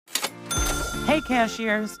Hey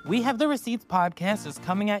cashiers, We Have the Receipts podcast is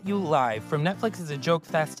coming at you live from Netflix's A Joke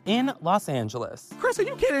Fest in Los Angeles. Chris, are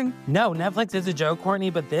you kidding? No, Netflix is a joke,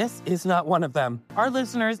 Courtney, but this is not one of them. Our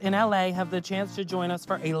listeners in LA have the chance to join us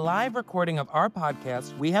for a live recording of our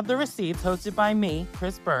podcast, We Have the Receipts, hosted by me,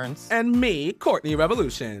 Chris Burns. And me, Courtney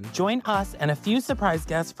Revolution. Join us and a few surprise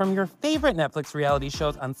guests from your favorite Netflix reality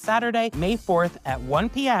shows on Saturday, May 4th at 1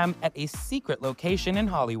 p.m. at a secret location in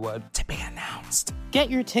Hollywood. To be announced. Get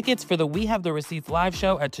your tickets for the We Have the Receipts live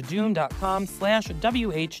show at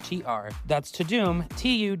tudum.com/WHTR. That's Tudum,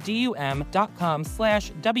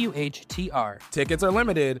 TUDUM.com/WHTR. Tickets are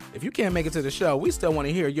limited. If you can't make it to the show, we still want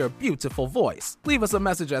to hear your beautiful voice. Leave us a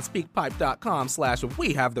message at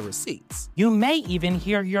speakpipe.com/We Have the Receipts. You may even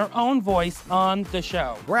hear your own voice on the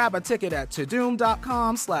show. Grab a ticket at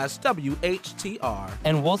tudum.com/WHTR.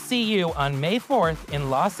 And we'll see you on May 4th in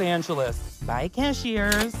Los Angeles. Bye,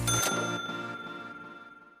 cashiers.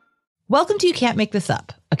 Welcome to You Can't Make This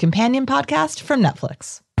Up, a companion podcast from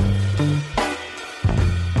Netflix.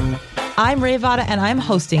 I'm Ray Vada, and I'm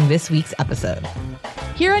hosting this week's episode.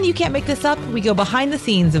 Here on You Can't Make This Up, we go behind the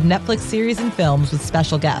scenes of Netflix series and films with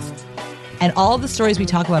special guests. And all of the stories we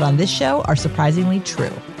talk about on this show are surprisingly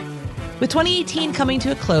true. With 2018 coming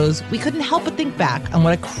to a close, we couldn't help but think back on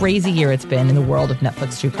what a crazy year it's been in the world of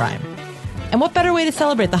Netflix true crime. And what better way to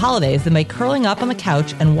celebrate the holidays than by curling up on the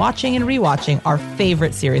couch and watching and rewatching our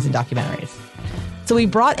favorite series and documentaries. So we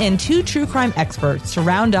brought in two true crime experts to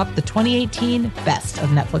round up the 2018 best of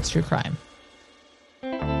Netflix true crime.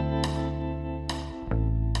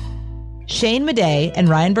 Shane Madej and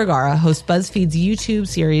Ryan Bergara host BuzzFeed's YouTube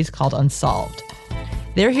series called Unsolved.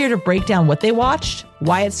 They're here to break down what they watched,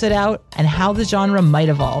 why it stood out, and how the genre might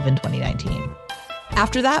evolve in 2019.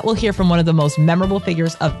 After that, we'll hear from one of the most memorable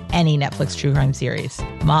figures of any Netflix true crime series,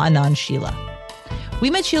 Ma Anand Sheela. We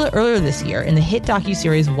met Sheela earlier this year in the hit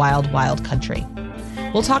docuseries Wild Wild Country.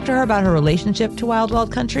 We'll talk to her about her relationship to Wild Wild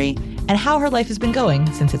Country and how her life has been going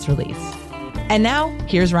since its release. And now,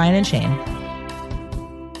 here's Ryan and Shane.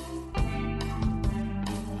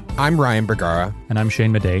 I'm Ryan Bergara. And I'm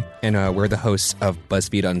Shane Madej. And we're the hosts of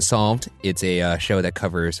BuzzFeed Unsolved. It's a show that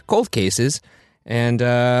covers cold cases. And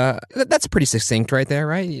that's pretty succinct right there,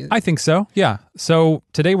 right? I think so, yeah. So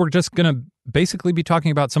today we're just going to basically be talking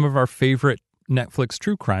about some of our favorite Netflix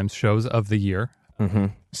true crime shows of the year. Mm-hmm.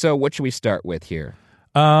 So what should we start with here?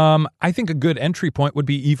 I think a good entry point would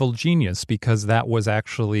be Evil Genius, because that was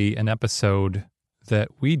actually an episode that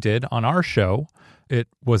we did on our show. It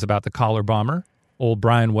was about the collar bomber, old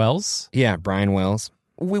Brian Wells. Yeah, Brian Wells.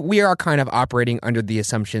 We are kind of operating under the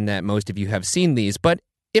assumption that most of you have seen these, but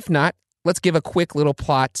if not, let's give a quick little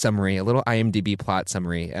plot summary, a little IMDb plot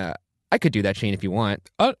summary. I could do that, Shane, if you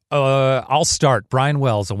want. I'll start. Brian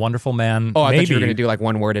Wells, a wonderful man. Oh, I thought you were going to do like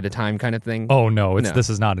one word at a time kind of thing. Oh, no. This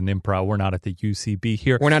is not an improv. We're not at the UCB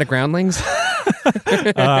here. We're not at Groundlings?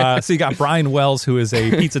 So you got Brian Wells, who is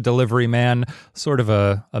a pizza delivery man, sort of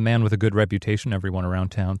a man with a good reputation. Everyone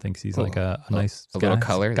around town thinks he's like a nice guy. Little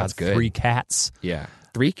color. That's good. 3 cats. Yeah.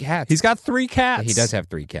 3 cats. He's got 3 cats. He does have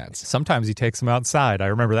 3 cats. Sometimes he takes them outside. I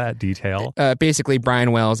remember that detail. Basically,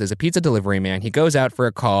 Brian Wells is a pizza delivery man. He goes out for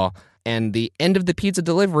a call, and the end of the pizza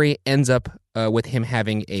delivery ends up with him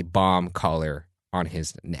having a bomb collar on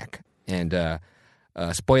his neck. And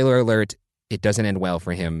spoiler alert, it doesn't end well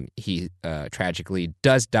for him. He tragically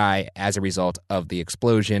does die as a result of the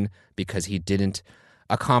explosion because he didn't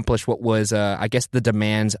accomplish what was, I guess, the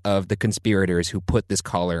demands of the conspirators who put this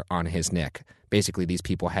collar on his neck. Basically, these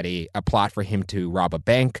people had a plot for him to rob a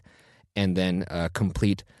bank and then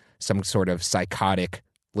complete some sort of psychotic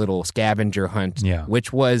little scavenger hunt,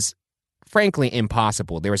 which was, frankly,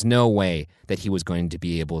 impossible. There was no way that he was going to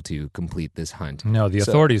be able to complete this hunt. No, the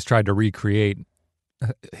authorities tried to recreate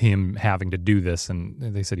him having to do this, and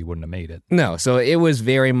they said he wouldn't have made it. No, so it was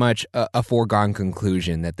very much a foregone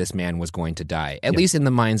conclusion that this man was going to die, at least in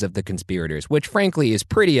the minds of the conspirators, which, frankly, is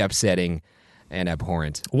pretty upsetting and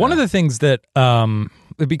abhorrent. One of the things that,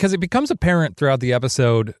 because it becomes apparent throughout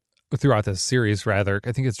the series, rather,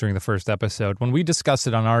 I think it's during the first episode, when we discussed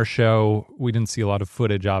it on our show, we didn't see a lot of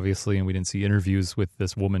footage, obviously, and we didn't see interviews with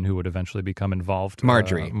this woman who would eventually become involved.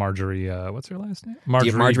 Marjorie. What's her last name?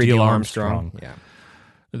 Marjorie Diehl Armstrong. Yeah.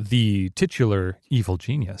 The titular evil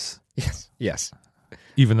genius. Yes.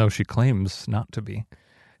 Even though she claims not to be.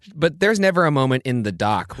 But there's never a moment in the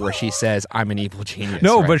doc where she says, I'm an evil genius.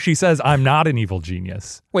 No, right? But she says, I'm not an evil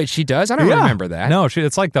genius. Wait, she does? I don't remember that. No,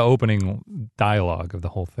 it's like the opening dialogue of the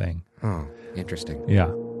whole thing. Oh, interesting.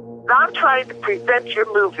 Yeah. I'm trying to prevent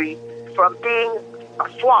your movie from being a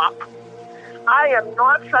flop I am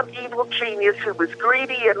not some evil genius who was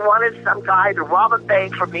greedy and wanted some guy to rob a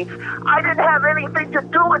bank from me. I didn't have anything to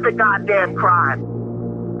do with the goddamn crime.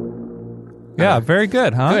 Yeah, very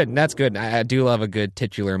good, huh? Good. That's good. I do love a good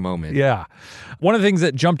titular moment. Yeah. One of the things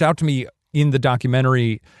that jumped out to me in the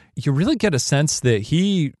documentary, you really get a sense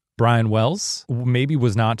that Brian Wells, maybe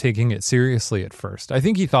was not taking it seriously at first. I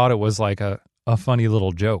think he thought it was like a funny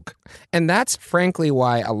little joke. And that's frankly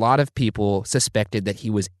why a lot of people suspected that he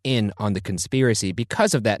was in on the conspiracy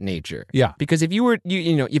because of that nature. Yeah. Because if you were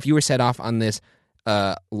if you were set off on this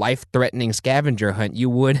life-threatening scavenger hunt, you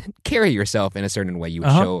would carry yourself in a certain way. You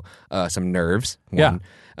would show some nerves. Yeah.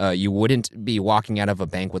 You wouldn't be walking out of a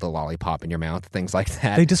bank with a lollipop in your mouth, things like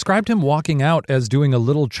that. They described him walking out as doing a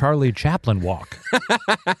little Charlie Chaplin walk,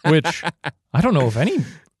 which I don't know if any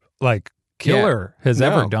killer has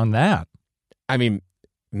ever done that. I mean,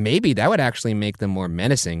 maybe that would actually make them more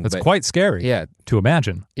menacing. That's quite scary to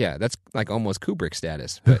imagine. Yeah, that's like almost Kubrick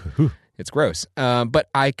status, but it's gross. But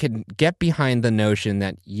I can get behind the notion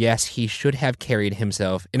that, yes, he should have carried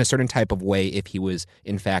himself in a certain type of way if he was,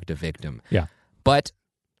 in fact, a victim. Yeah. But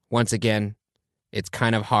once again, it's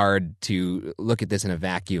kind of hard to look at this in a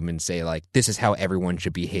vacuum and say, like, this is how everyone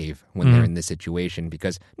should behave when they're in this situation,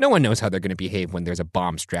 because no one knows how they're going to behave when there's a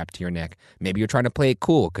bomb strapped to your neck. Maybe you're trying to play it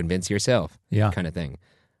cool, convince yourself, kind of thing.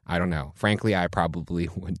 I don't know. Frankly, I probably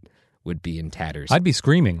would be in tatters. I'd be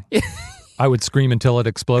screaming. I would scream until it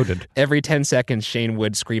exploded. Every 10 seconds, Shane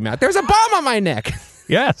would scream out, "There's a bomb on my neck!"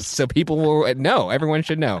 Yes. So people will know. Everyone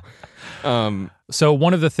should know. So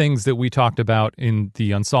one of the things that we talked about in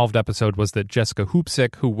the Unsolved episode was that Jessica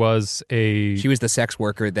Hoopsick, who was she was the sex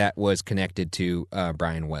worker that was connected to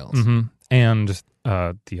Brian Wells. Mm-hmm. And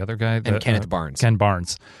the other guy. And Kenneth Barnes. Ken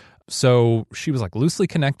Barnes. So she was loosely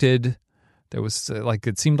connected. There was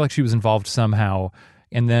it seemed like she was involved somehow.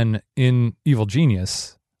 And then in Evil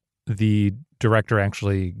Genius, the director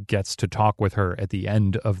actually gets to talk with her at the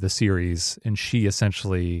end of the series, and she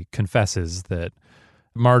essentially confesses that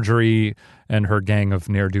Marjorie and her gang of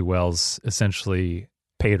ne'er-do-wells essentially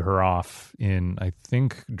paid her off in, I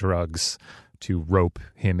think, drugs to rope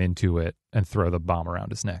him into it and throw the bomb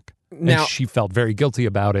around his neck. Now, and she felt very guilty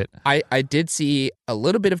about it. I did see a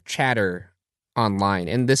little bit of chatter online,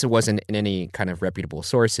 and this wasn't in any kind of reputable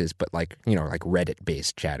sources, but like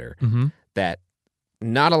Reddit-based chatter, that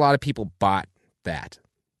not a lot of people bought that.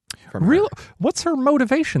 Really? What's her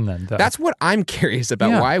motivation then, though? That's what I'm curious about.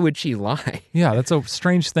 Yeah. Why would she lie? Yeah, that's a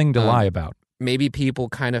strange thing to lie about. Maybe people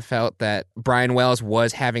kind of felt that Brian Wells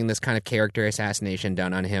was having this kind of character assassination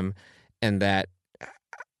done on him, and that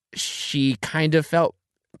she kind of felt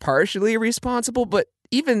partially responsible, but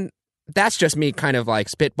even that's just me kind of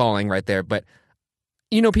spitballing right there. But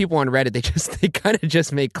people on Reddit, they kind of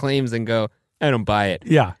just make claims and go, "I don't buy it."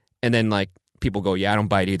 Yeah. And then people go, "Yeah, I don't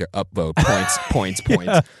buy it either." Upvote, points.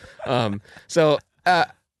 So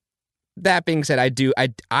that being said, I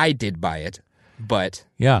did buy it, but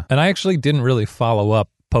yeah, and I actually didn't really follow up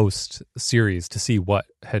post series to see what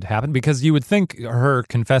had happened, because you would think her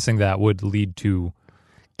confessing that would lead to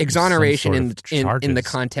exoneration in the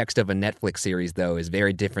context of a Netflix series, though, is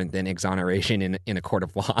very different than exoneration in a court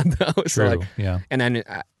of law, though. True. Yeah. And then,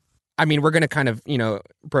 we're going to kind of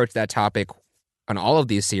broach that topic on all of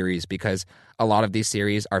these series, because a lot of these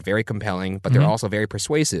series are very compelling, but they're also very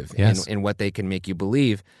persuasive in what they can make you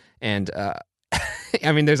believe. And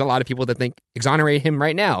there's a lot of people that think exonerate him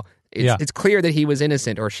right now. It's clear that he was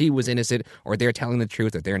innocent, or she was innocent, or they're telling the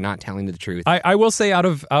truth, or they're not telling the truth. I will say, out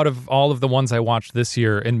of all of the ones I watched this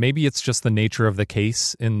year, and maybe it's just the nature of the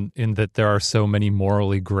case in that there are so many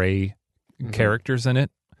morally gray characters in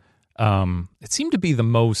it, it seemed to be the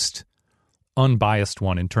most unbiased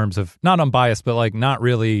one, in terms of not unbiased, but not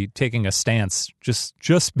really taking a stance,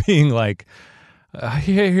 just being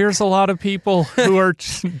here's a lot of people who are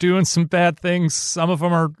doing some bad things. Some of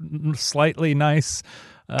them are slightly nice.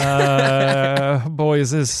 Boy,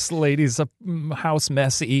 is this lady's house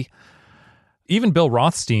messy. Even Bill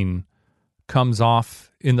Rothstein comes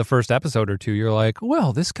off in the first episode or two. You're like,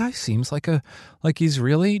 well, this guy seems like he's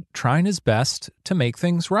really trying his best to make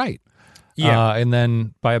things right. Yeah. And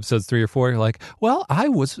then by episodes 3 or 4, you're like, well, I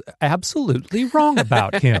was absolutely wrong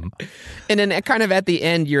about him. And then kind of at the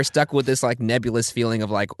end, you're stuck with this nebulous feeling of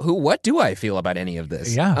what do I feel about any of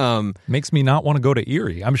this? Yeah. Makes me not want to go to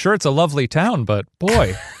Erie. I'm sure it's a lovely town, but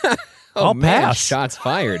boy, I'll pass. Shots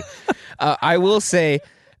fired. I will say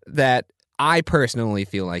that I personally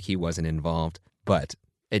feel like he wasn't involved, but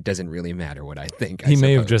it doesn't really matter what I think. He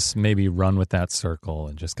may have just maybe run with that circle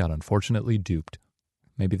and just got unfortunately duped.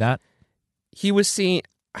 Maybe that. He was seen,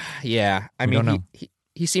 yeah.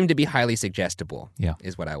 He seemed to be highly suggestible. Yeah,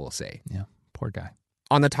 is what I will say. Yeah, poor guy.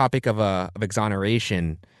 on the topic of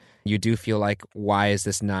exoneration, you do feel like, why is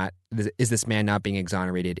this man not being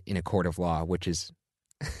exonerated in a court of law, which is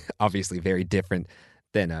obviously very different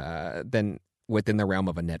than within the realm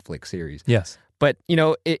of a Netflix series. Yes. But,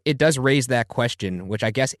 it does raise that question, which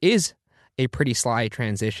I guess is a pretty sly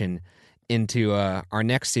transition into our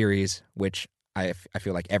next series, which I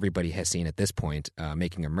feel like everybody has seen at this point,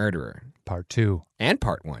 Making a Murderer. Part 2. And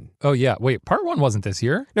Part 1. Oh, yeah. Wait, Part 1 wasn't this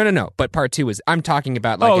year? No. But Part 2 is, I'm talking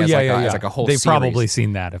about as like a whole They've series. probably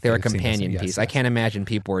seen that. If they're a they've seen this. companion Yes, piece. yes. I can't imagine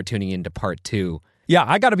people are tuning into Part 2. Yeah,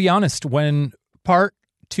 I got to be honest. When Part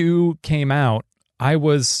 2 came out, I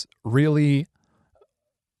was really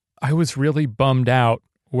bummed out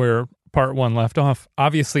where Part 1 left off.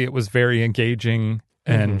 Obviously, it was very engaging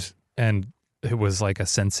and it was like a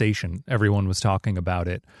sensation. Everyone was talking about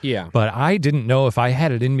it. Yeah. But I didn't know if I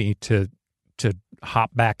had it in me to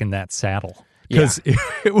hop back in that saddle because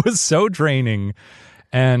it was so draining.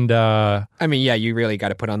 And you really got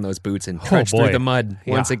to put on those boots and trudge through the mud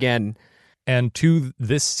once again. And to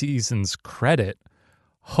this season's credit,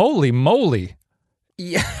 holy moly.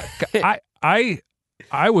 Yeah.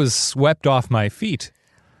 I was swept off my feet.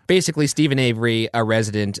 Basically, Stephen Avery, a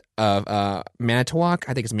resident of Manitowoc,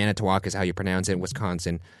 I think it's Manitowoc is how you pronounce it, in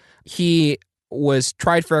Wisconsin. He was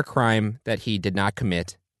tried for a crime that he did not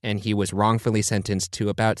commit, and he was wrongfully sentenced to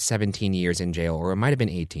about 17 years in jail, or it might have been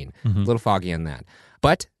 18. A little foggy on that.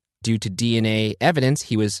 But due to DNA evidence,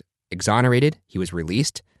 he was exonerated, he was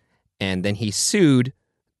released, and then he sued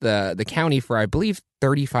the county for, I believe,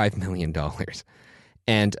 $35 million.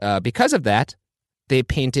 And because of that, they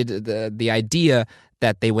painted the idea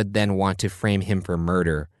that they would then want to frame him for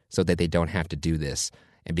murder so that they don't have to do this.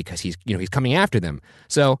 And because he's coming after them.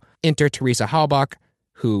 So enter Teresa Halbach,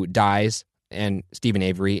 who dies, and Stephen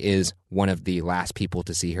Avery is one of the last people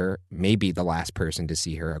to see her, maybe the last person to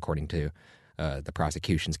see her, according to the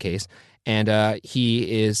prosecution's case. And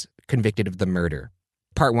he is convicted of the murder.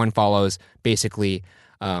 Part 1 follows basically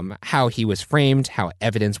how he was framed, how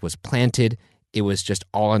evidence was planted. It was just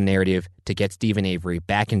all a narrative to get Stephen Avery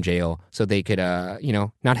back in jail so they could,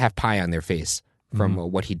 not have pie on their face from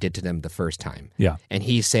what he did to them the first time. Yeah. And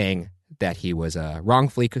he's saying that he was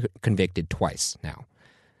wrongfully convicted twice now.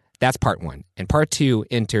 That's Part 1. And Part 2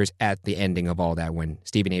 enters at the ending of all that when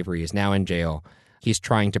Stephen Avery is now in jail. He's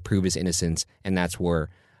trying to prove his innocence, and that's where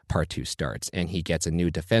Part 2 starts. And he gets a new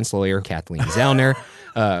defense lawyer, Kathleen Zellner,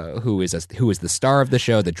 who is the star of the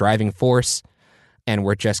show, the driving force. And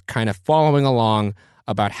we're just kind of following along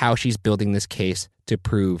about how she's building this case to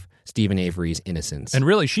prove Stephen Avery's innocence. And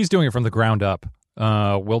really, she's doing it from the ground up.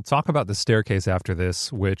 We'll talk about the staircase after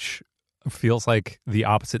this, which feels like the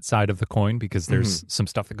opposite side of the coin because there's some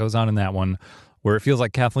stuff that goes on in that one where it feels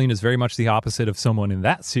like Kathleen is very much the opposite of someone in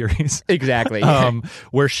that series. Exactly.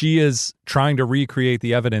 Where she is trying to recreate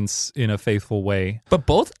the evidence in a faithful way. But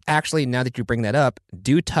both, actually, now that you bring that up,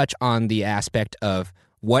 do touch on the aspect of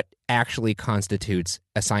what actually constitutes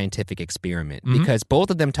a scientific experiment. Because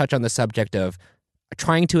both of them touch on the subject of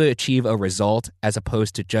trying to achieve a result as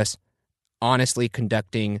opposed to just honestly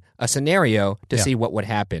conducting a scenario to see what would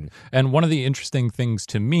happen. And one of the interesting things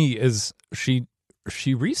to me is she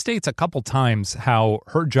restates a couple times how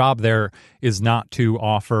her job there is not to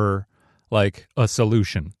offer like a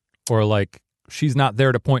solution or like she's not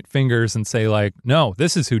there to point fingers and say like, no,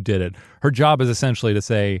 this is who did it. Her job is essentially to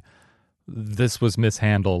say, this was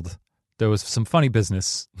mishandled. There was some funny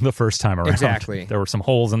business the first time around. Exactly. There were some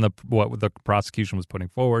holes in what the prosecution was putting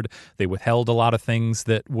forward. They withheld a lot of things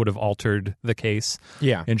that would have altered the case.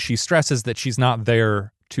 Yeah. And she stresses that she's not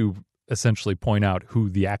there to essentially point out who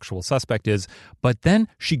the actual suspect is. But then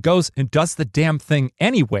she goes and does the damn thing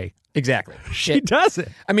anyway. Exactly. She does it.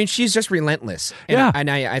 I mean, she's just relentless. And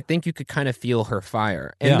I think you could kind of feel her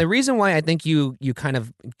fire. And the reason why I think you kind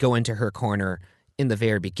of go into her corner in the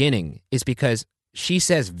very beginning is because she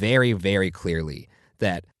says very, very clearly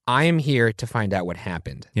that I am here to find out what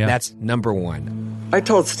happened. Yeah. That's number one. I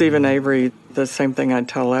told Stephen Avery the same thing I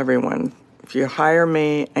tell everyone. If you hire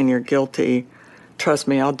me and you're guilty, trust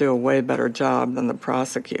me, I'll do a way better job than the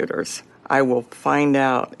prosecutors. I will find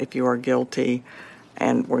out if you are guilty,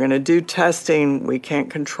 and we're going to do testing. We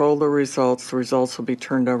can't control the results. The results will be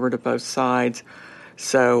turned over to both sides.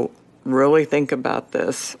 So really think about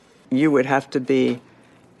this. You would have to be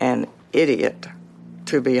an idiot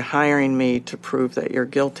to be hiring me to prove that you're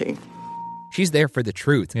guilty. She's there for the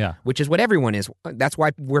truth, which is what everyone is. That's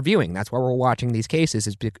why we're viewing. That's why we're watching these cases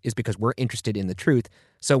is because we're interested in the truth.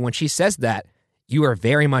 So when she says that, you are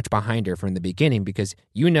very much behind her from the beginning because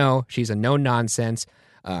you know she's a no-nonsense,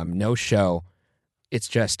 no show. It's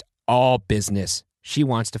just all business. She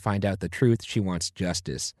wants to find out the truth. She wants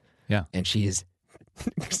justice. Yeah. And she is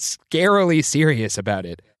scarily serious about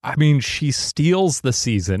it. I mean, she steals the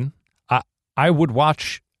season. I would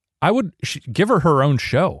watch. Give her own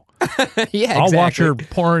show. Yeah, I'll exactly. watch her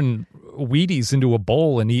pouring Wheaties into a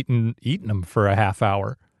bowl and eating them for a half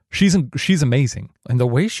hour. She's amazing, and the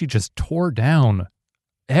way she just tore down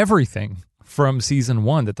everything from season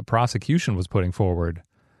 1 that the prosecution was putting forward.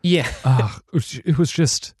 Yeah. It was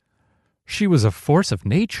just, she was a force of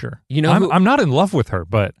nature. You know, I'm not in love with her,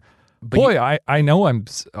 but boy, I know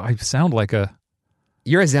I sound like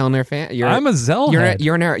you're a Zellner fan. I'm a Zellhead.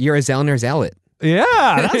 You're a Zellner zealot.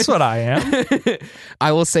 Yeah, that's what I am.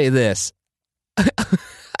 I will say this.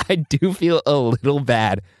 I do feel a little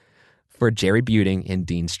bad for Jerry Buting and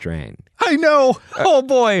Dean Strang. I know. Oh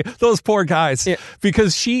boy, those poor guys. Yeah.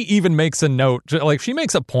 Because she even makes a note, like she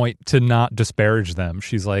makes a point to not disparage them.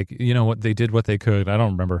 She's like, you know what, they did what they could. I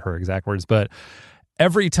don't remember her exact words, but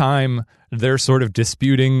every time they're sort of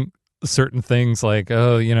disputing certain things, like,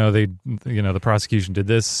 oh, the prosecution did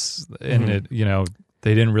this, and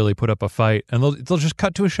they didn't really put up a fight, and they'll just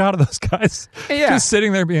cut to a shot of those guys just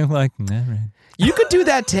sitting there being like, nah, right. You could do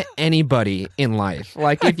that to anybody in life.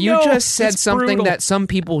 Like if you just said something brutal. that some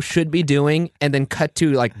people should be doing and then cut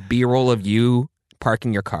to like B-roll of you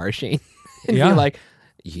parking your car, Shane, and be like,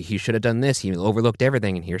 he should have done this. He overlooked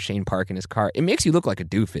everything, and here's Shane parking his car. It makes you look like a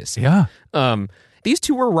doofus. Yeah. These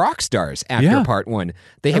two were rock stars after part 1.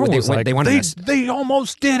 They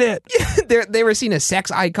almost did it. they were seen as sex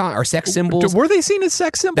icon or sex symbols. Were they seen as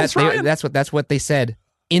sex symbols? That's what they said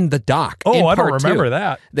in the doc. Oh, in I don't part remember 2.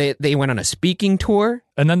 that. They went on a speaking tour.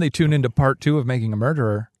 And then they tune into part 2 of Making a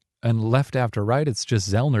Murderer, and left after right, it's just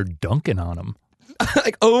Zellner dunking on him.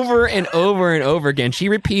 Like over and over and over again. She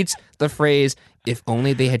repeats the phrase, if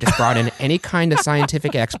only they had just brought in any kind of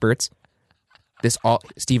scientific experts,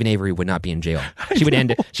 Stephen Avery would not be in jail.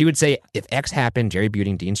 She would say, if X happened, Jerry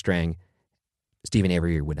Buting, Dean Strang, Stephen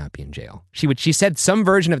Avery would not be in jail. She said some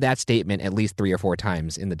version of that statement at least 3 or 4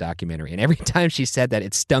 times in the documentary. And every time she said that,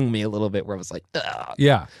 it stung me a little bit, where I was like, ugh.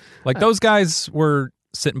 Yeah. Like those guys were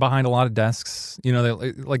sitting behind a lot of desks. You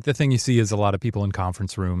know, like the thing you see is a lot of people in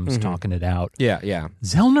conference rooms talking it out. Yeah, yeah.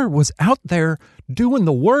 Zellner was out there doing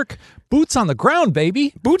the work. Boots on the ground,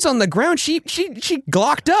 baby. Boots on the ground. She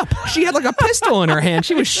glocked up. She had like a pistol in her hand.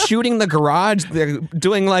 She was shooting the garage. They're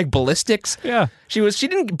doing like ballistics. Yeah. She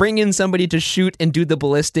didn't bring in somebody to shoot and do the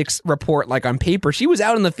ballistics report like on paper. She was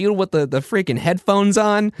out in the field with the freaking headphones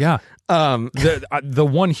on. Yeah. The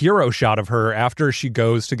one hero shot of her after she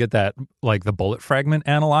goes to get that, like the bullet fragment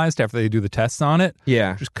analyzed after they do the tests on it.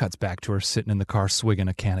 Yeah. Just cuts back to her sitting in the car swigging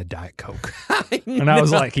a can of Diet Coke. And I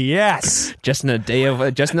was like, yes. Just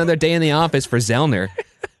another day in the office for Zellner.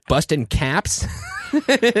 Busting caps.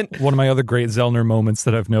 One of my other great Zellner moments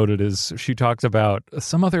that I've noted is she talked about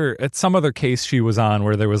some other case she was on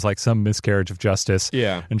where there was like some miscarriage of justice.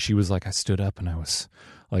 Yeah. And she was like, I stood up and I was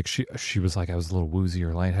like, she was like, I was a little woozy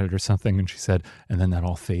or lightheaded or something. And she said, and then that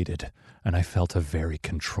all faded. And I felt a very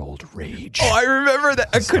controlled rage. Oh, I remember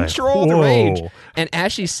that. A controlled rage. And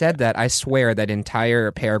as she said that, I swear that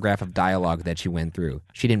entire paragraph of dialogue that she went through,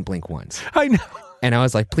 she didn't blink once. I know. And I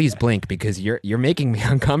was like, please blink, because you're making me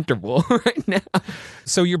uncomfortable right now.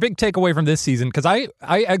 So your big takeaway from this season, because I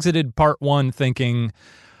exited part 1 thinking,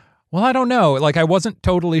 well, I don't know. Like, I wasn't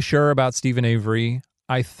totally sure about Stephen Avery.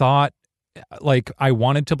 I thought, like, I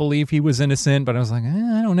wanted to believe he was innocent, but I was like,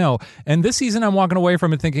 I don't know. And this season, I'm walking away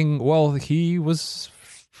from it thinking, well, he was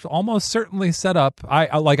almost certainly set up.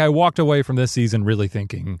 I walked away from this season really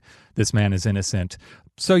thinking this man is innocent.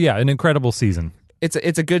 So yeah, an incredible season. It's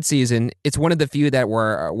a good season. It's one of the few that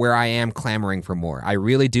where I am clamoring for more. I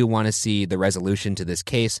really do want to see the resolution to this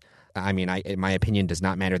case. I mean, my opinion does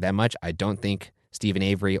not matter that much. I don't think Stephen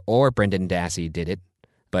Avery or Brendan Dassey did it,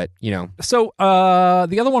 but you know. So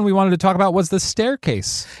the other one we wanted to talk about was the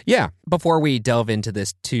staircase. Yeah. Before we delve into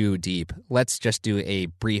this too deep, let's just do a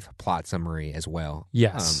brief plot summary as well.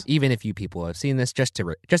 Yes. Even if you people have seen this, just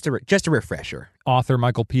a refresher. Author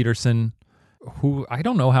Michael Peterson, who I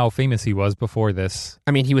don't know how famous he was before this.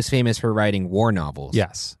 I mean, he was famous for writing war novels.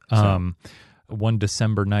 Yes. So. One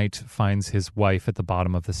December night finds his wife at the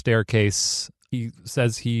bottom of the staircase. He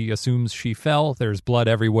says he assumes she fell. There's blood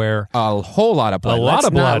everywhere. A whole lot of blood. A lot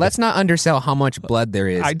of blood. Let's not undersell how much blood there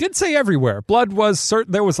is. I did say everywhere. Blood was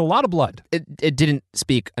there was a lot of blood. It didn't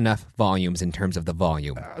speak enough volumes in terms of the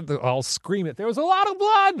volume. I'll scream it. There was a lot of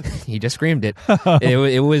blood. He just screamed it.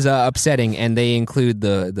 It was upsetting, and they include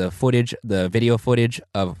the footage, the video footage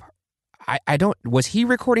of. Was he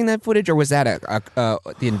recording that footage, or was that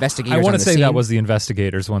the investigators? I want to say scene? that was the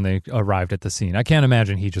investigators when they arrived at the scene. I can't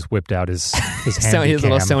imagine he just whipped out his his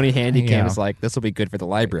little Sony Handycam. Yeah. Is like, this will be good for the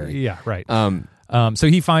library. Yeah, right. So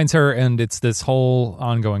he finds her, and it's this whole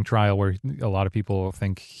ongoing trial where a lot of people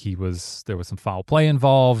think there was some foul play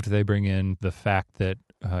involved. They bring in the fact that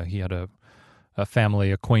he had a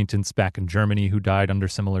family acquaintance back in Germany who died under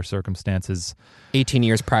similar circumstances. 18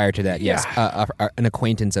 years prior to that, yes. An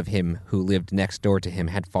acquaintance of him who lived next door to him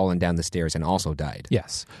had fallen down the stairs and also died.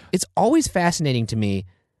 Yes. It's always fascinating to me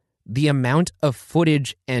the amount of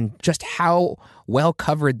footage and just how well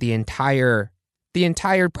covered the entire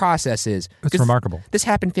process is. It's remarkable. This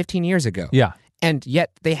happened 15 years ago. Yeah. And yet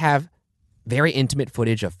they have very intimate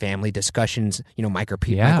footage of family discussions, Michael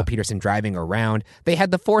Peterson driving around. They had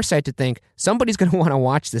the foresight to think somebody's going to want to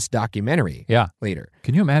watch this documentary later.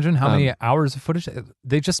 Can you imagine how many hours of footage?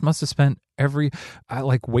 They just must have spent every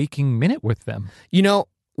waking minute with them.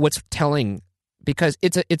 What's telling, because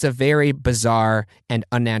it's a very bizarre and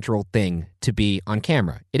unnatural thing to be on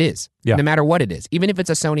camera. It is. Yeah. No matter what it is. Even if it's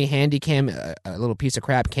a Sony Handycam, a little piece of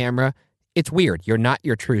crap camera, it's weird. You're not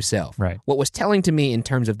your true self. Right. What was telling to me in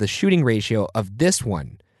terms of the shooting ratio of this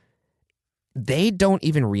one, they don't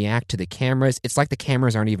even react to the cameras. It's like the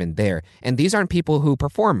cameras aren't even there. And these aren't people who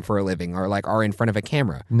perform for a living or are in front of a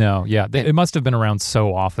camera. No, yeah. It must have been around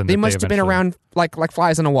so often. They must have been around like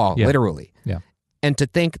flies on a wall, literally. Yeah. And to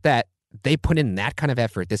think that they put in that kind of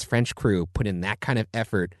effort, this French crew put in that kind of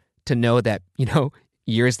effort to know that,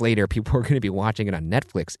 years later people are going to be watching it on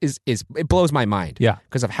Netflix it blows my mind. Yeah.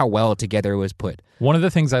 Because of how well together it was put. One of the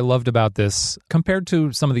things I loved about this, compared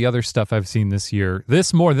to some of the other stuff I've seen this year,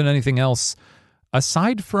 this more than anything else,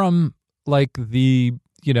 aside from the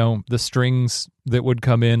strings that would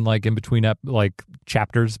come in in between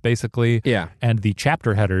chapters basically. Yeah. And the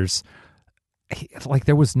chapter headers,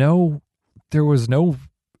 there was no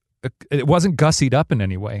it wasn't gussied up in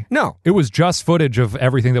any way. No. It was just footage of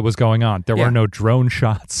everything that was going on. There were no drone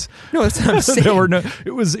shots. No, that's what I'm saying.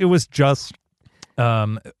 It was just,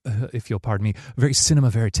 if you'll pardon me, very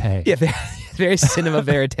cinema verite. Yeah, very cinema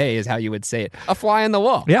verite is how you would say it. A fly on the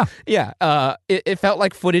wall. Yeah. Yeah. It felt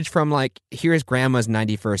like footage from here's grandma's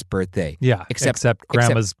 91st birthday. Yeah. Except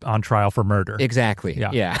grandma's on trial for murder. Exactly.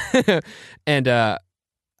 Yeah. And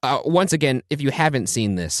once again, if you haven't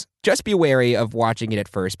seen this, just be wary of watching it at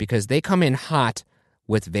first because they come in hot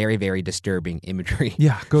with very, very disturbing imagery.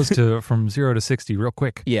 Yeah, it goes from 0 to 60 real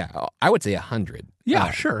quick. Yeah, I would say 100.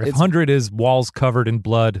 Yeah, sure. If 100 is walls covered in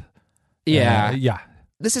blood. Yeah. Yeah.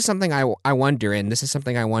 This is something I wonder, and this is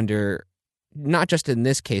something I wonder not just in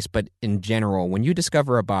this case, but in general. When you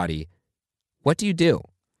discover a body, what do you do?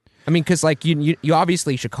 I mean, because you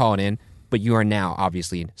obviously should call it in, but you are now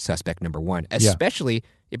obviously suspect number one, especially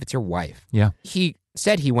if it's your wife. Yeah. He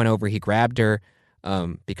said he went over, he grabbed her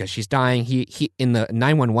because she's dying. He in the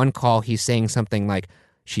 911 call, he's saying something like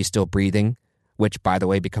she's still breathing, which, by the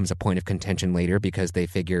way, becomes a point of contention later because they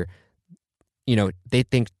figure, they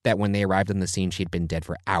think that when they arrived on the scene, she'd been dead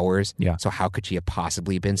for hours. Yeah. So how could she have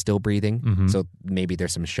possibly been still breathing? Mm-hmm. So maybe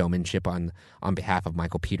there's some showmanship on behalf of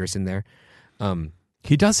Michael Peterson there.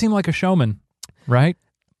 He does seem like a showman, right?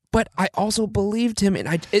 But I also believed him, and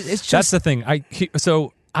it's just... That's the thing.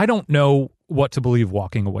 So I don't know what to believe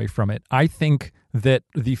walking away from it. I think that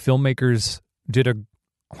the filmmakers did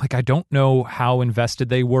I don't know how invested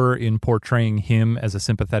they were in portraying him as a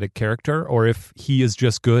sympathetic character, or if he is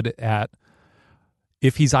just good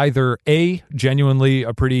if he's either A, genuinely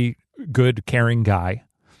a pretty good, caring guy,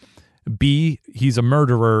 B, he's a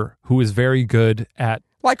murderer who is very good at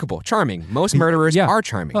likable, charming. Most murderers are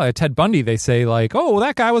charming. Well, at Ted Bundy, they say oh,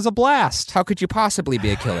 that guy was a blast. How could you possibly be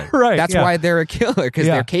a killer? Right. That's why they're a killer, because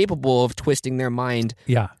they're capable of twisting their mind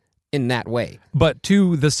in that way. But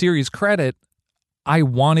to the series' credit, I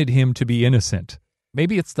wanted him to be innocent.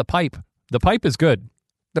 Maybe it's the pipe. The pipe is good.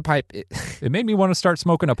 The pipe... It made me want to start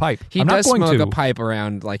smoking a pipe. He I'm does not going smoke to. a pipe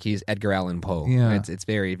around like he's Edgar Allan Poe. Yeah. It's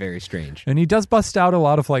very, very strange. And he does bust out a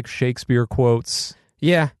lot of Shakespeare quotes.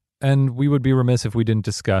 Yeah. And we would be remiss if we didn't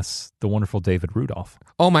discuss the wonderful David Rudolph.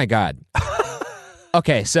 Oh, my God.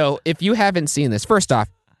 Okay, so if you haven't seen this, first off,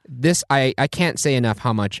 I can't say enough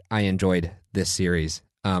how much I enjoyed this series.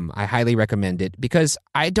 I highly recommend it because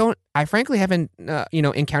I frankly haven't,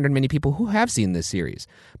 encountered many people who have seen this series.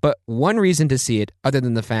 But one reason to see it, other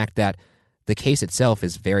than the fact that the case itself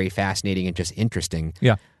is very fascinating and just interesting,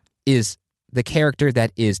 is the character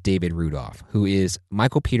that is David Rudolph, who is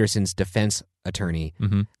Michael Peterson's defense attorney.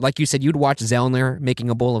 Mm-hmm. Like you said, you'd watch Zellner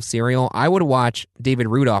making a bowl of cereal. I would watch David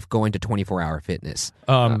Rudolph going to 24-hour fitness.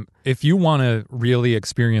 If you want to really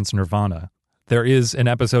experience Nirvana, there is an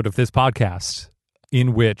episode of this podcast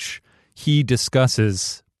in which he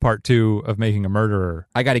discusses part 2 of Making a Murderer.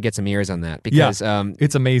 I got to get some ears on that because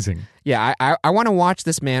it's amazing. Yeah, I want to watch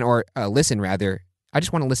this man, or listen rather. I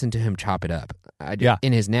just want to listen to him chop it up. Yeah.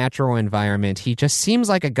 In his natural environment, he just seems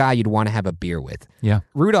like a guy you'd want to have a beer with. Yeah.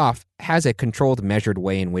 Rudolph has a controlled, measured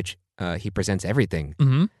way in which he presents everything.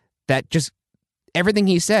 Mm-hmm. That just everything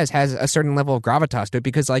he says has a certain level of gravitas to it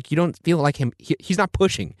because, like, you don't feel like him. He's not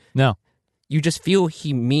pushing. No. You just feel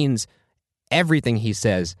he means everything he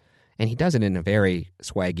says, and he does it in a very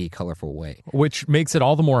swaggy, colorful way. Which makes it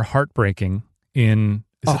all the more heartbreaking in...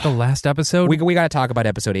 Is it the last episode? We got to talk about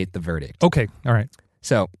episode 8, The Verdict. Okay. All right.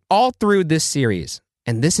 So all through this series,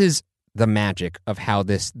 and this is the magic of how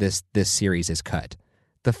this series is cut.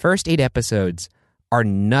 The first 8 episodes are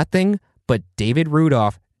nothing but David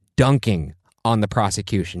Rudolph dunking on the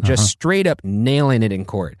prosecution, just straight up nailing it in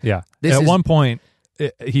court. Yeah. At one point,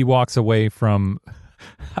 he walks away from,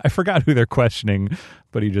 I forgot who they're questioning,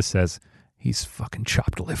 but he just says, he's fucking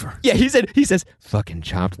chopped liver. Yeah, he says, fucking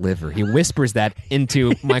chopped liver. He whispers that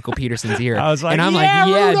into Michael Peterson's ear. I was like, and I'm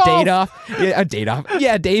Dadoff.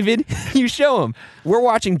 Yeah, David, you show him. We're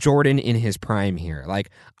watching Jordan in his prime here.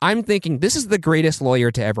 Like, I'm thinking this is the greatest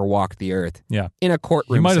lawyer to ever walk the earth. Yeah. In a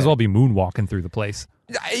courtroom. You might as setting. well be moonwalking through the place.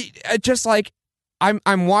 I just like,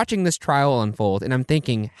 I'm watching this trial unfold, and I'm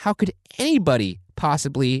thinking, how could anybody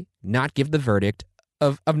possibly not give the verdict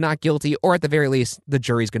of not guilty, or at the very least, the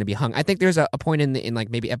jury's going to be hung? I think there's a point in like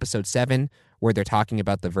maybe episode 7 where they're talking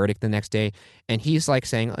about the verdict the next day, and he's like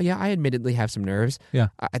saying, "Oh yeah, I admittedly have some nerves. Yeah,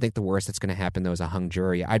 I think the worst that's going to happen though is a hung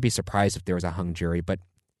jury. I'd be surprised if there was a hung jury, but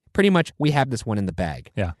pretty much we have this one in the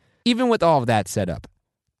bag." Yeah. Even with all of that set up,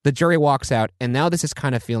 the jury walks out, and now this is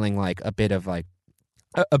kind of feeling like a bit of like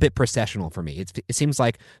a bit processional for me. It seems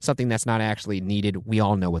like something that's not actually needed. We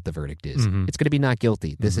all know what the verdict is. Mm-hmm. It's going to be not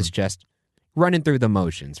guilty. This is just running through the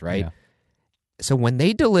motions, right? Yeah. So when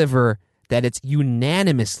they deliver that it's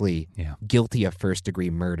unanimously Yeah. guilty of first-degree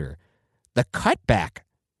murder, the cutback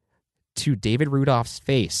to David Rudolph's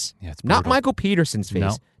face, Yeah, it's not brutal. Michael Peterson's face,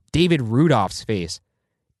 No. David Rudolph's face,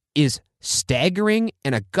 is staggering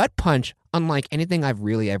and a gut punch unlike anything I've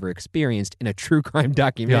really ever experienced in a true crime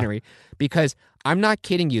documentary. Because I'm not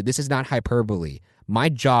kidding you, this is not hyperbole. My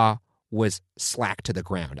jaw was slack to the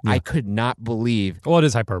ground. Yeah. I could not believe. Well, it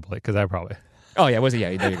is hyperbole because I probably... Oh yeah, was it?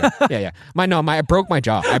 Yeah, there you go. Yeah. I broke my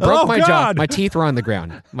jaw. I broke my jaw. God. My teeth were on the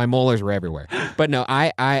ground. My molars were everywhere. But no,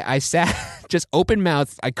 I sat just open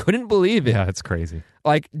mouthed. I couldn't believe it. Yeah, it's crazy.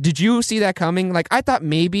 Like, did you see that coming? Like, I thought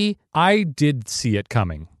maybe. I did see it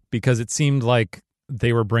coming because it seemed like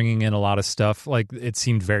they were bringing in a lot of stuff. Like, it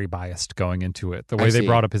seemed very biased going into it. The way they see.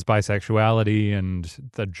 brought up his bisexuality and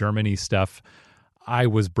the Germany stuff, I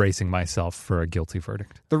was bracing myself for a guilty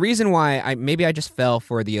verdict. The reason why I just fell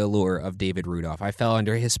for the allure of David Rudolph. I fell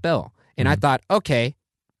under his spell. And I thought, okay,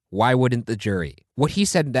 why wouldn't the jury? What he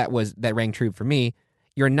said that rang true for me.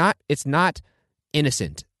 It's not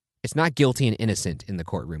innocent. It's not guilty and innocent in the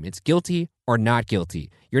courtroom. It's guilty or not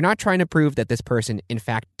guilty. You're not trying to prove that this person, in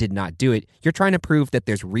fact, did not do it. You're trying to prove that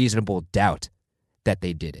there's reasonable doubt that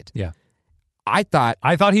they did it. Yeah. I thought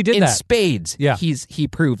he did in that. spades. Yeah. He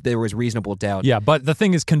proved there was reasonable doubt. Yeah, but the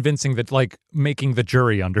thing is convincing that, like, making the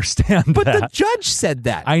jury understand But that. the judge said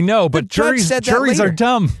that. I know, but The judge juries said that are later.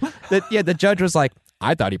 dumb. The judge was like,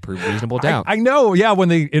 I thought he proved reasonable doubt. I know, yeah, when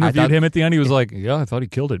they interviewed thought- him at the end, he was like, yeah, I thought he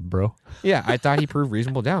killed it, bro. Yeah, I thought he proved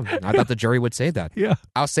reasonable doubt. I thought the jury would say that. Yeah.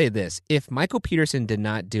 I'll say this. If Michael Peterson did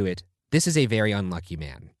not do it, this is a very unlucky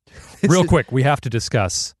man. Real quick, we have to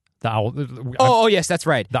discuss the owl. Oh, yes, that's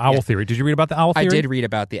right. The owl theory. Did you read about the owl theory? I did read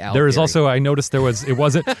about the owl There is theory. also, I noticed it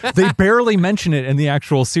wasn't, they barely mention it in the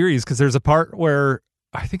actual series because there's a part where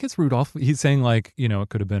I think it's Rudolph. He's saying, like, it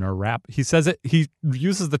could have been a rap. He says it, he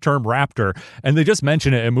uses the term raptor, and they just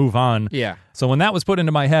mention it and move on. Yeah. So when that was put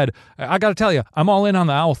into my head, I got to tell you, I'm all in on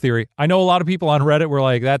the owl theory. I know a lot of people on Reddit were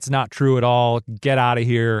like, that's not true at all. Get out of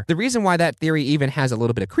here. The reason why that theory even has a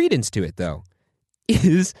little bit of credence to it, though,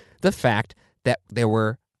 is the fact that there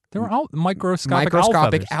were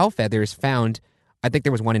Microscopic owl feathers found. I think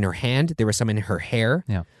there was one in her hand. There was some in her hair.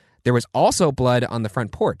 Yeah. There was also blood on the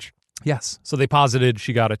front porch. Yes. So they posited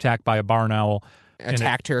she got attacked by a barn owl.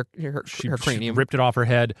 Attacked her cranium. She ripped it off her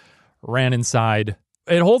head, ran inside.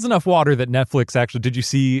 It holds enough water that Netflix actually, did you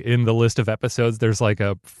see in the list of episodes, there's like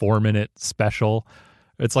a 4-minute special.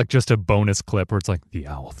 It's like just a bonus clip where it's like the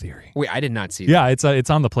owl theory. Wait, I did not see that. Yeah, it's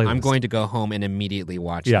on the playlist. I'm going to go home and immediately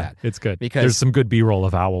watch Yeah, that. it's good. Because there's some good B-roll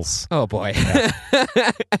of owls. Oh, boy.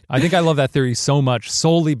 I think I love that theory so much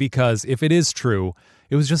solely because if it is true,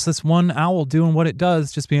 it was just this one owl doing what it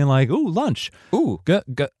does, just being like, ooh, lunch. Ooh.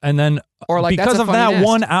 And then Or like, because that's a of funny that nest.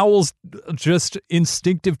 one owl's just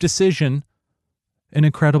instinctive decision, an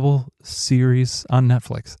incredible series on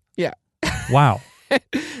Netflix. Yeah. Wow.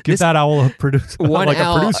 Give that owl a producer One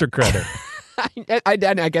owl- producer credit. I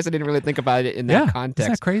guess I didn't really think about it in that context.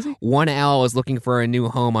 Isn't that crazy? One owl was looking for a new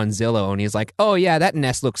home on Zillow, and he's like, oh, yeah, that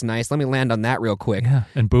nest looks nice. Let me land on that real quick. Yeah,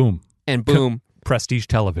 and boom. Prestige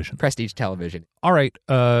television. Prestige television. All right,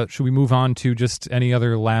 should we move on to just any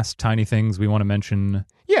other last tiny things we want to mention?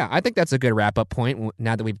 Yeah, I think that's a good wrap-up point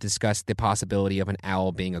now that we've discussed the possibility of an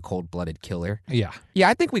owl being a cold-blooded killer. Yeah. Yeah,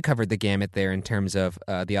 I think we covered the gamut there in terms of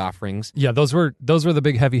the offerings. Yeah, those were the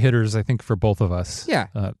big heavy hitters, I think, for both of us. Yeah.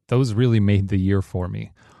 Those really made the year for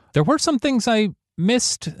me. There were some things I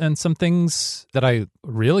missed and some things that I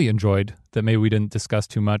really enjoyed that maybe we didn't discuss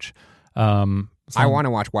too much. I want to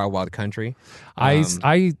watch Wild Wild Country.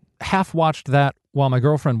 I half watched that while my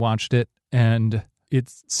girlfriend watched it, and it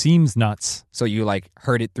seems nuts. So you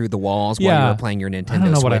heard it through the walls while you were playing your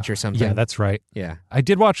Nintendo Switch or something? Yeah, that's right. Yeah. I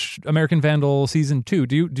did watch American Vandal Season 2.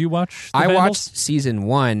 Do you watch the Vandals? Watched Season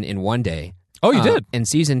 1 in one day. Oh, you did? And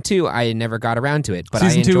Season 2, I never got around to it. But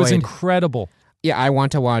Season I enjoyed, 2 is incredible. Yeah, I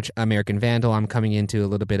want to watch American Vandal. I'm coming into a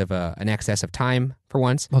little bit of an excess of time for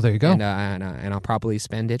once. Oh, there you go. And I'll probably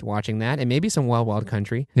spend it watching that and maybe some Wild Wild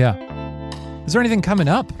Country. Yeah. Is there anything coming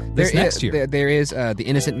up next year? There is The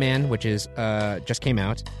Innocent Man, which is just came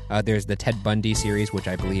out. There's the Ted Bundy series, which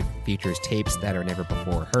I believe features tapes that are never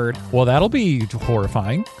before heard. Well, that'll be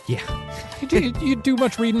horrifying. Yeah. You do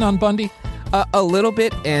much reading on Bundy? A little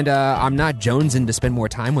bit, and I'm not jonesing to spend more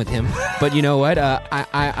time with him. But you know what?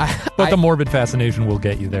 But the morbid fascination will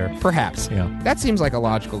get you there. Perhaps. Yeah. That seems like a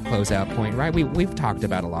logical closeout point, right? We've talked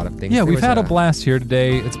about a lot of things. Yeah, we've had a blast here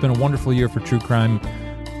today. It's been a wonderful year for true crime.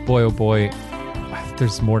 Boy, oh boy,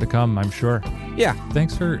 there's more to come, I'm sure. Yeah.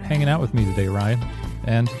 Thanks for hanging out with me today, Ryan.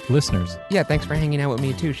 And listeners. Yeah, thanks for hanging out with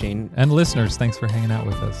me too, Shane. And listeners, thanks for hanging out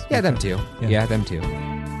with us. Yeah, them too. Yeah, them too.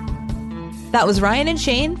 That was Ryan and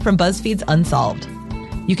Shane from BuzzFeed's Unsolved.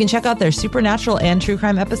 You can check out their supernatural and true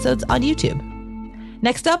crime episodes on YouTube.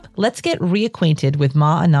 Next up, let's get reacquainted with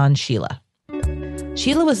Ma Anand Sheela.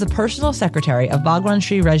 Sheela was the personal secretary of Bhagwan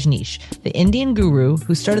Sri Rajneesh, the Indian guru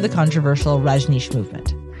who started the controversial Rajneesh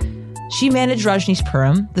movement. She managed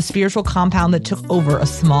Rajneeshpuram, the spiritual compound that took over a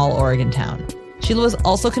small Oregon town. Sheela was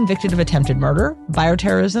also convicted of attempted murder,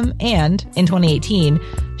 bioterrorism, and, in 2018,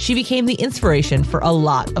 she became the inspiration for a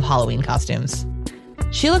lot of Halloween costumes.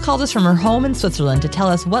 Sheela called us from her home in Switzerland to tell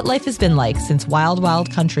us what life has been like since Wild Wild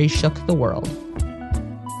Country shook the world.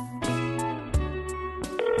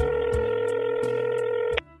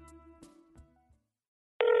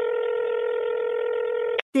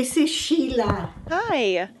 This is Sheela.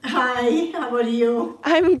 Hi. Hi, how are you?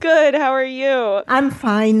 I'm good. How are you? I'm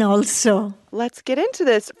fine also. Let's get into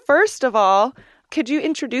this. First of all, could you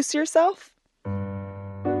introduce yourself?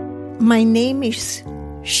 My name is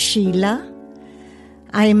Sheela.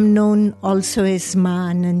 I am known also as Ma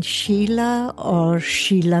Anand Sheela or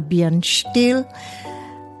Sheela Bjørnstille,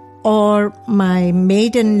 or my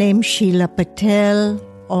maiden name Sheela Patel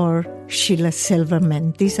or Sheela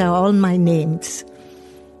Silverman. These are all my names.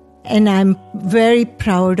 And I'm very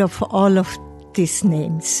proud of all of these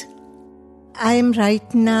names. I am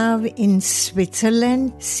right now in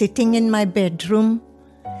Switzerland, sitting in my bedroom.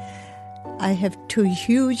 I have 2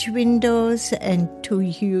 huge windows and 2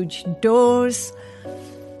 huge doors,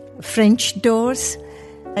 French doors.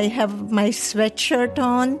 I have my sweatshirt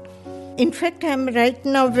on. In fact, I'm right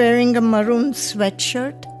now wearing a maroon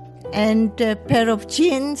sweatshirt and a pair of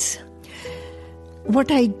jeans.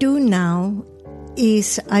 What I do now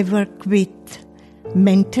is I work with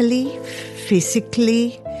mentally,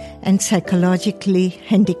 physically, and psychologically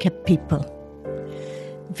handicapped people.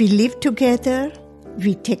 We live together,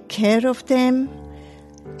 we take care of them,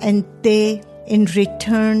 and they, in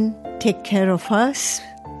return, take care of us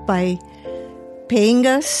by paying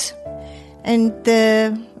us, and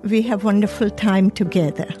we have wonderful time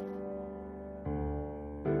together.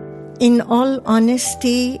 In all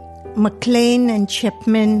honesty, McLean and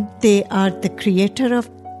Chapman, they are the creator of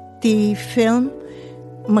the film.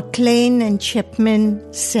 McLean and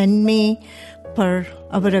Chapman sent me, per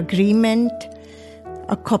our agreement,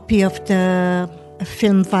 a copy of the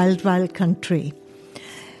film Wild Wild Country.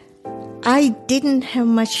 I didn't have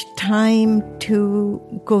much time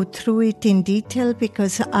to go through it in detail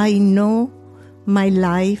because I know my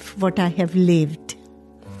life, what I have lived.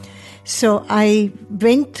 So I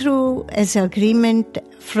went through, as agreement,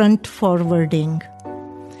 front forwarding.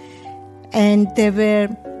 And there were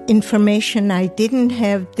information I didn't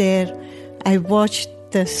have there. I watched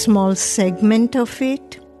the small segment of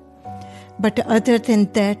it. But other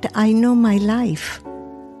than that, I know my life.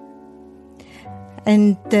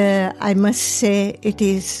 And I must say it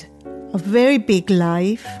is a very big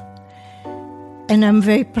life. And I'm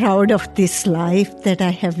very proud of this life that I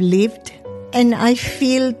have lived. And I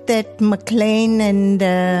feel that MacLean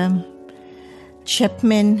and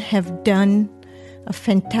Chapman have done a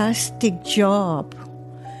fantastic job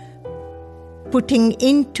putting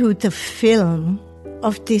into the film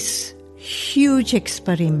of this huge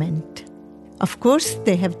experiment. Of course,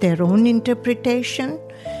 they have their own interpretation,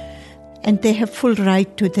 and they have full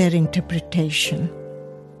right to their interpretation.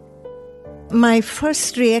 My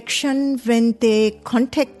first reaction when they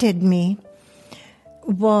contacted me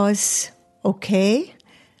was, okay,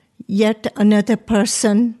 yet another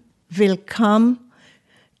person will come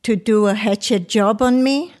to do a hatchet job on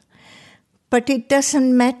me. But it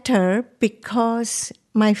doesn't matter because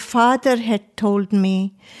my father had told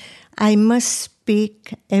me I must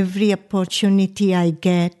speak every opportunity I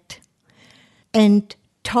get and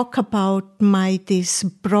talk about this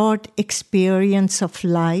broad experience of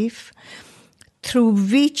life through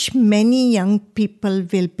which many young people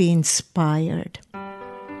will be inspired.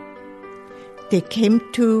 They came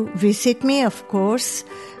to visit me, of course.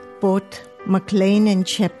 Both MacLean and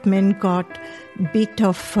Chapman got a bit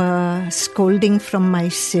of scolding from my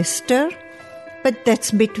sister, but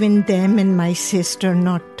that's between them and my sister,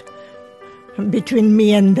 not between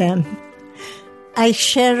me and them. I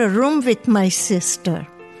share a room with my sister.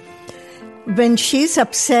 When she's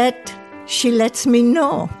upset, she lets me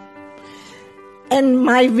know. And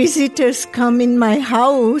my visitors come in my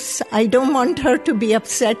house, I don't want her to be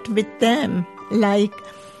upset with them, like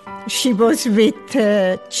she was with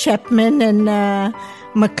Chapman and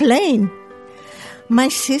MacLean. My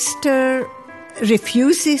sister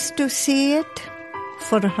refuses to see it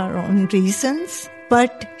for her own reasons,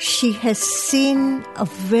 but she has seen a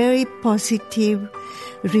very positive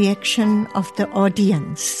reaction of the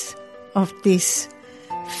audience of this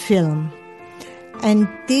film. And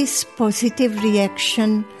this positive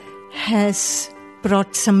reaction has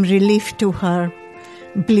brought some relief to her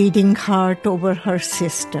bleeding heart over her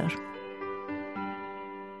sister.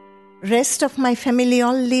 Rest of my family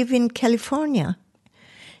all live in California,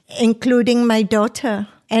 including my daughter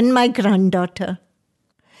and my granddaughter.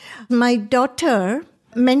 My daughter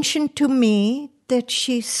mentioned to me that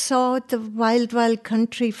she saw the Wild Wild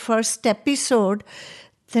Country first episode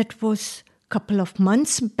that was a couple of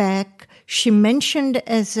months back. She mentioned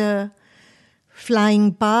as a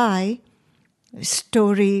flying by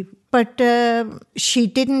story, but she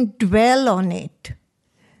didn't dwell on it.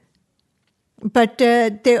 But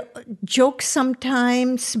they joke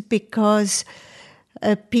sometimes because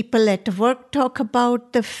people at work talk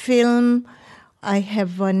about the film. I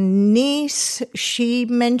have a niece. She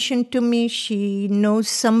mentioned to me she knows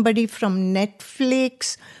somebody from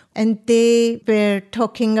Netflix, and they were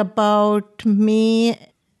talking about me.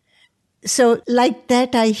 So like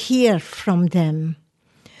that, I hear from them.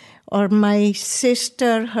 Or my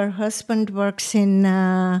sister, her husband works in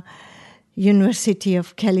University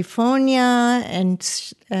of California,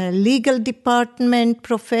 and legal department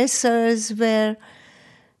professors were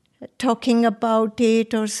talking about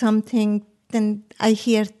it or something. Then I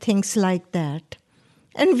hear things like that.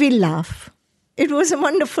 And we laugh. It was a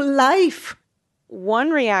wonderful life. One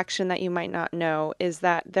reaction that you might not know is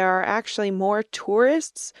that there are actually more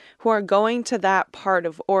tourists who are going to that part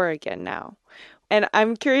of Oregon now. And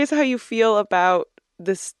I'm curious how you feel about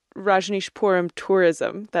this Rajneeshpuram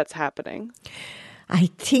tourism that's happening. I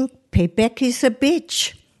think payback is a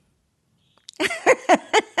bitch.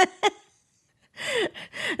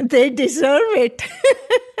 They deserve it.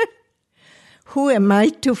 Who am I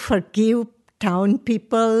to forgive town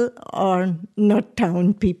people or not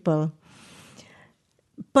town people?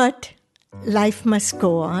 But life must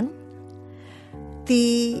go on.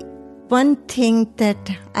 The one thing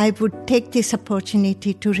that I would take this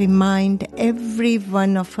opportunity to remind every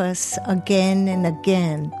one of us again and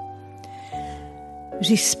again,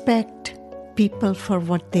 respect people for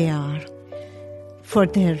what they are, for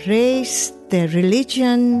their race, their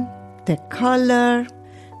religion, their color,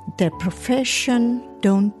 their profession.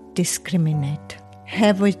 Don't discriminate.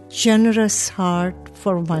 Have a generous heart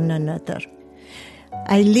for one another.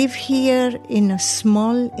 I live here in a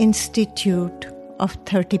small institute of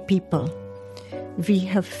 30 people. We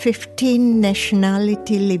have 15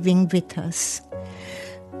 nationalities living with us.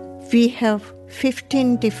 We have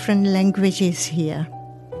 15 different languages here,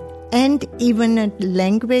 and even a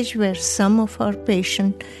language where some of our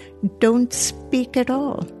patients don't speak at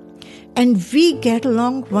all. And we get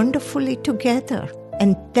along wonderfully together.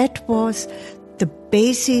 And that was the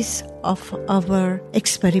basis of our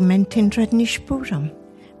experiment in Rajneeshpuram.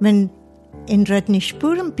 When in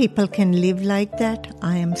Rajneeshpuram people can live like that,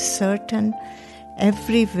 I am certain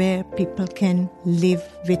everywhere people can live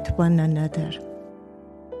with one another.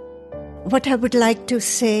 What I would like to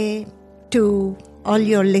say to all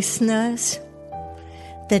your listeners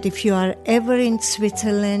that if you are ever in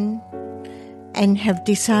Switzerland and have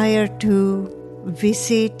desire to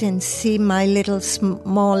visit and see my little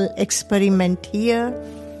small experiment here,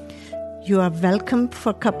 you are welcome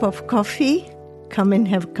for a cup of coffee. Come and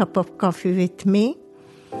have a cup of coffee with me.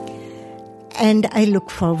 And I look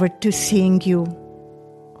forward to seeing you,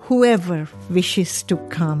 whoever wishes to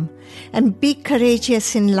come. And be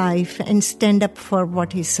courageous in life and stand up for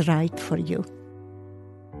what is right for you.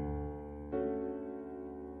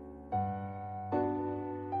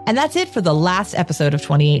 And that's it for the last episode of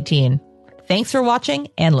 2018. Thanks for watching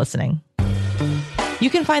and listening. You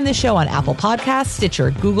can find this show on Apple Podcasts,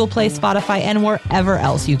 Stitcher, Google Play, Spotify, and wherever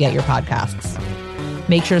else you get your podcasts.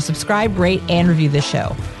 Make sure to subscribe, rate, and review this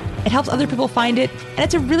show. It helps other people find it, and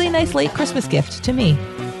it's a really nice late Christmas gift to me.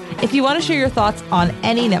 If you want to share your thoughts on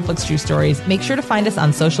any Netflix True Stories, make sure to find us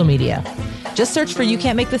on social media. Just search for You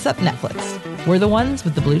Can't Make This Up Netflix. We're the ones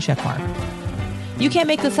with the blue check mark. You Can't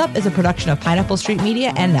Make This Up is a production of Pineapple Street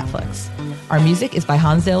Media and Netflix. Our music is by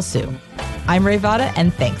Hansdale Sue. I'm Ray Vada,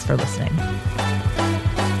 and thanks for listening.